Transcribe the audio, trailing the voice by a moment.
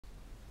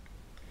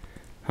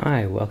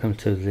Hi, welcome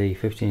to the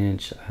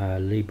 15-inch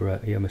Libre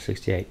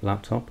EOMA68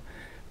 laptop,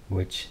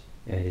 which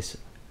is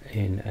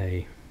in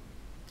a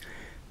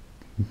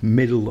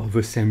middle of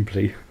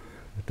assembly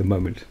at the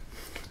moment.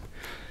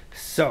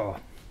 So,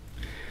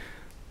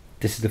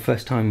 this is the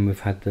first time we've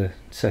had the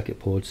circuit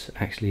boards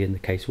actually in the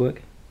casework.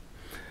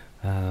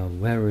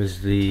 Where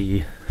is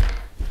the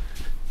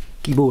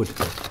keyboard?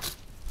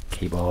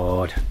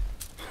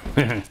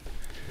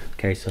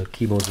 Okay, so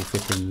keyboard will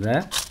fit in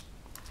there.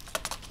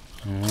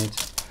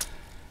 Alright.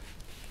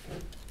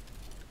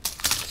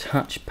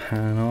 Touch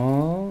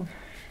panel.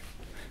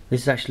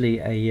 This is actually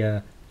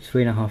a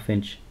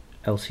 3.5-inch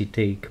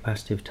LCD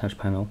capacitive touch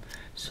panel,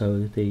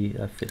 so the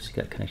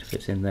connector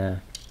fits in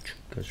there,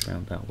 goes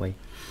around that way.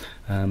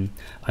 I'm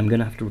going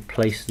to have to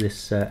replace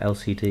this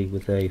LCD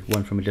with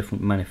one from a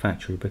different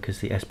manufacturer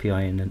because the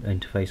SPI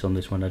interface on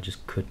this one I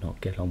just could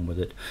not get on with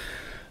it.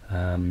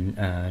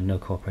 No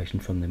cooperation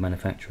from the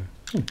manufacturer.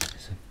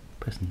 There's a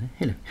person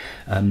there.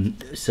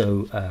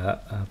 Hello.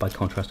 By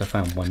contrast, I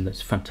found one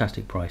that's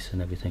fantastic price and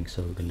everything,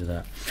 so we're going to do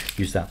that.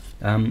 Use that.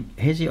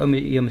 Here's the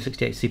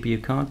EOMA68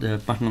 CPU card. The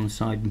button on the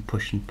side, and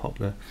push and pop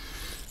the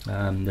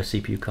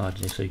CPU card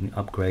so you can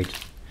upgrade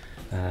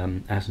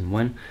as and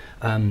when.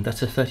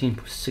 That's a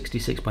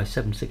 1366 by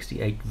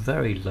 768,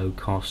 very low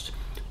cost,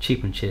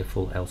 cheap and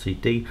cheerful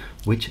LCD,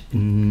 which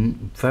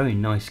very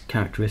nice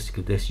characteristic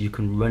of this, you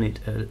can run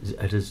it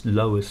at as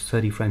low as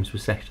 30 frames per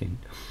second,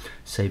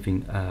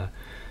 saving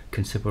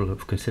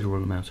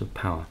considerable amount of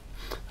power.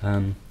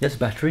 There's a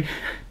battery.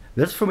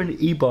 That's from an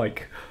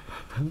e-bike,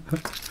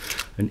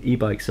 an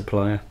e-bike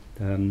supplier,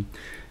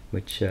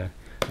 which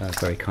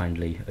very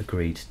kindly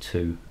agreed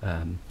to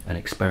an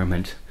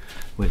experiment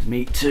with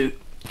me to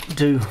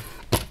do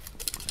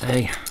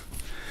they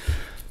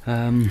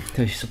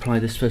supply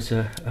this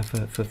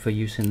for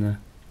use in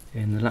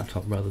the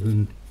laptop rather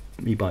than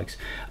e-bikes.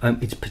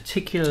 It's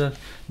particular.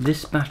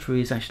 This battery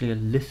is actually a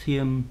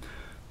lithium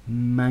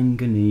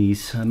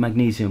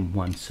magnesium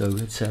one, so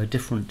it's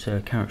different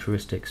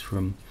characteristics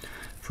from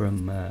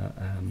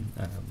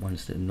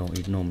ones that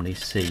you'd normally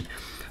see.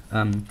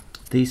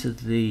 These are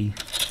the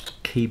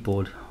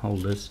keyboard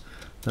holders.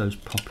 Those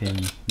pop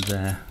in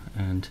there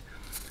and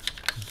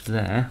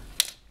there,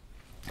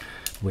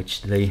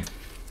 which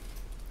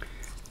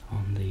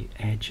on the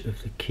edge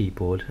of the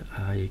keyboard,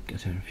 I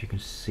don't know if you can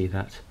see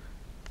that,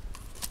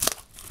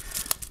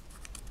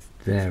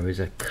 there is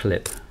a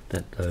clip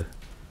that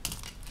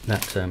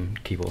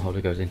keyboard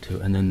holder goes into,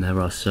 and then there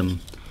are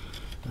some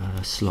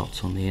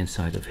slots on the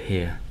inside of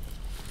here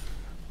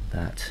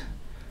that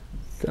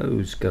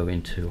those go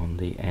into on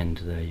the end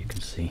there, you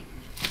can see.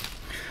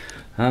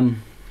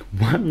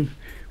 One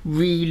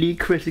really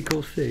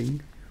critical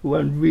thing,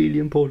 one really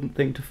important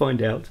thing to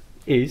find out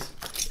is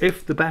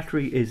if the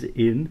battery is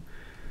in,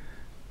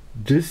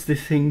 does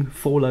this thing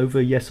fall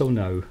over, yes or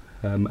no,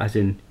 as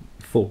in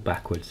fall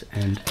backwards.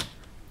 And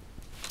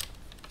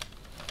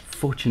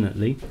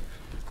fortunately,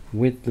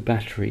 with the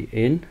battery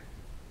in,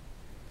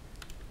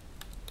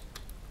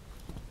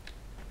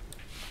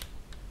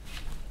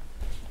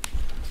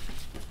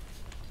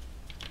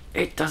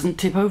 it doesn't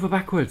tip over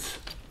backwards.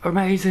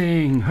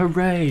 Amazing,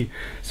 hooray!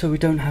 So we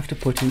don't have to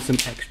put in some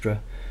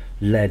extra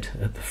lead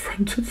at the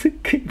front of the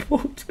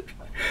keyboard.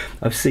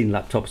 I've seen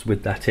laptops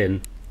with that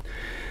in.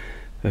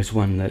 There's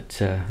one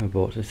that I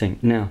bought, I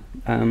think. Now,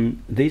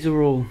 these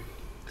are all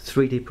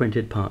 3D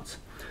printed parts.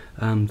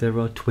 There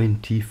are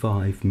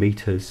 25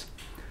 meters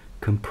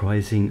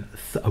comprising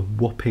a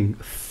whopping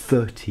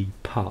 30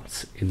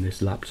 parts in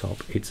this laptop.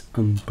 It's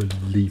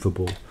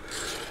unbelievable.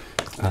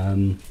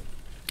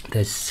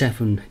 There's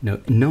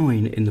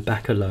 9 in the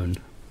back alone.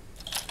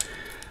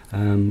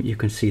 You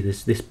can see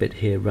this bit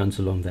here runs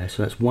along there,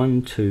 so that's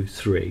 1, 2,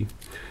 3,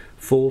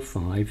 4,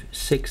 5,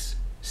 6,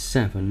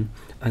 7,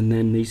 and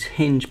then these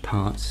hinge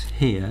parts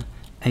here,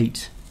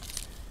 8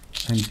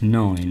 and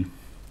 9.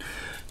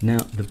 Now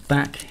the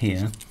back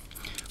here,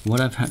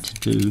 what I've had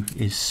to do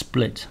is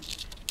split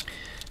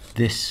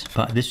this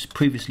part. This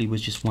previously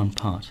was just one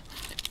part,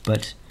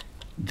 but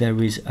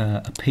there is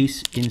a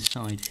piece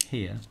inside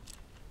here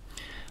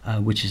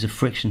which is a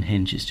friction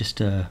hinge. It's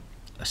just a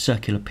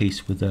circular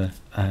piece with a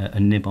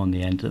nib on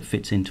the end that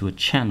fits into a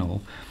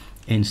channel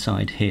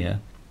inside here.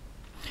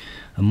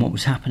 And what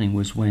was happening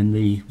was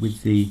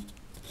with the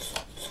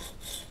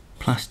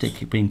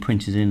plastic being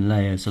printed in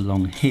layers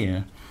along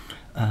here,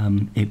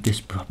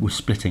 this was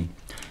splitting.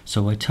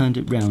 So I turned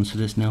it round, so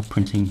there's now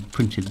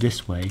printed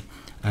this way,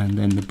 and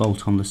then the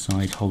bolt on the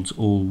side holds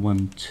all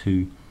 1,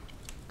 2,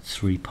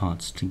 3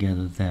 parts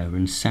together there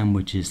and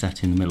sandwiches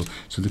that in the middle.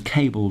 So the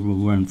cable will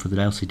run for the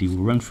LCD,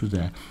 will run through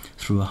there,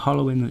 through a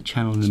hollow in the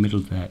channel in the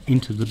middle there,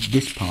 into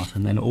this part,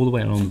 and then all the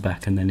way along the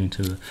back, and then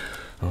into the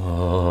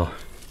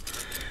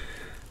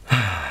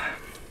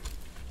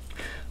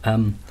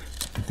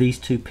these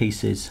two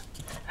pieces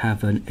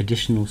have an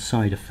additional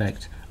side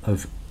effect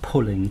of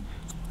pulling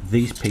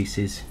these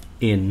pieces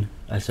in,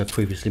 as I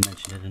previously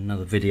mentioned in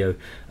another video,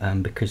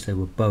 because they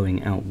were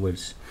bowing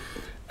outwards.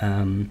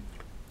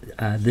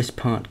 This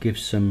part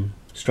gives some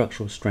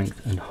structural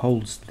strength and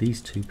holds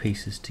these two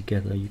pieces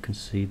together. You can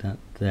see that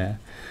there,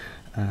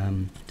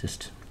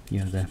 just, you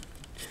know, they're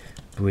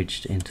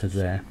bridged into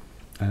there.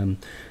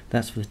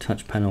 That's for the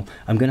touch panel.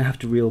 I'm going to have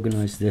to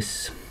reorganize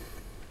this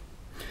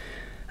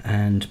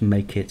and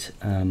make it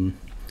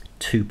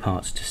two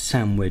parts to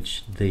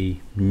sandwich the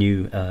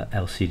new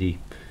LCD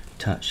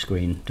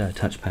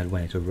touchpad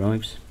when it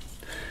arrives.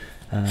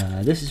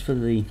 This is for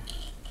the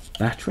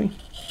battery.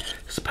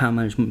 It's a power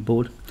management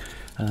board.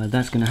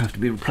 That's going to have to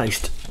be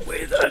replaced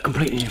with a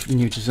completely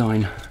new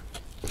design,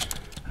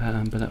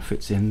 but that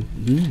fits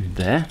in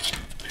there.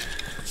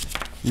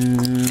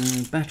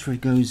 Battery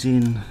goes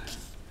in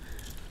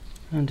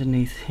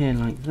underneath here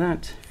like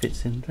that,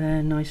 fits in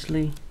there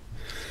nicely.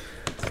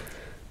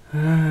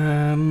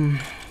 Yeah,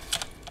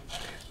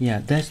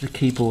 there's the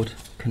keyboard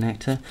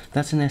connector.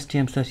 That's an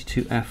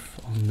STM32F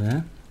on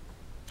there.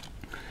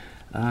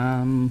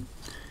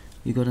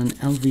 You've got an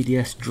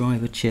LVDS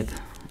driver chip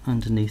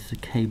underneath the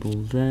cable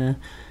there.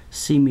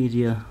 C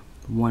Media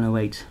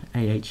 108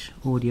 AH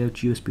audio,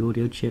 USB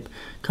audio chip.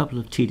 Couple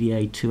of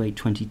TDA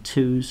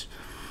 2822s.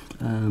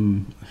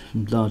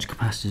 Large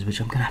capacitors,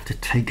 which I'm going to have to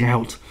take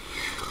out.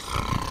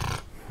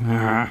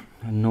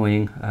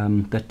 Annoying.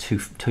 They're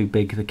too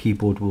big. The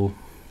keyboard will.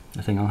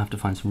 I think I'll have to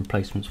find some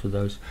replacements for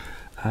those.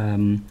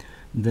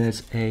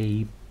 There's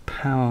a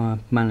power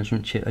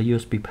management chip, a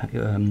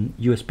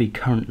USB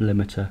current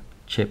limiter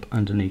chip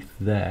underneath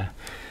there,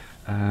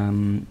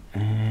 and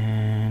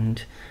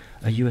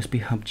a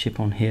USB hub chip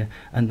on here,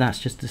 and that's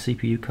just the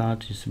CPU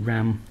card, just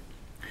RAM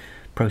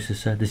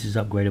processor. This is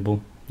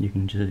upgradable. You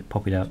can just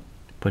pop it out,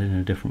 put it in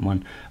a different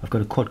one. I've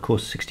got a quad core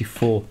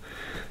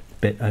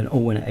 64-bit, an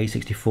all-winner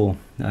A64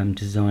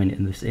 design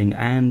in this thing,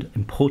 and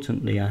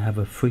importantly, I have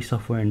a free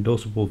software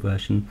endorsable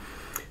version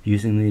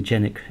using the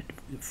Agenic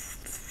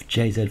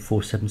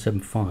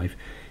JZ4775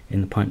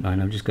 in the pipeline.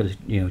 I've just got to,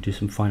 you know, do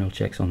some final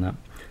checks on that,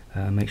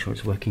 make sure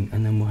it's working,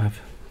 and then we'll have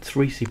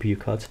 3 CPU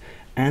cards,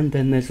 and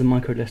then there's the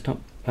micro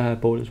desktop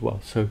board as well.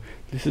 So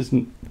this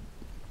isn't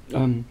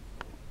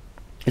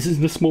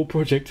a small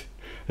project.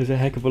 There's a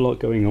heck of a lot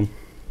going on.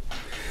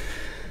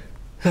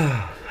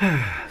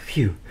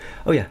 Phew.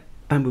 Oh yeah,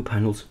 bamboo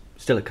panels,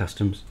 still at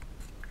customs,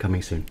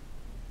 coming soon.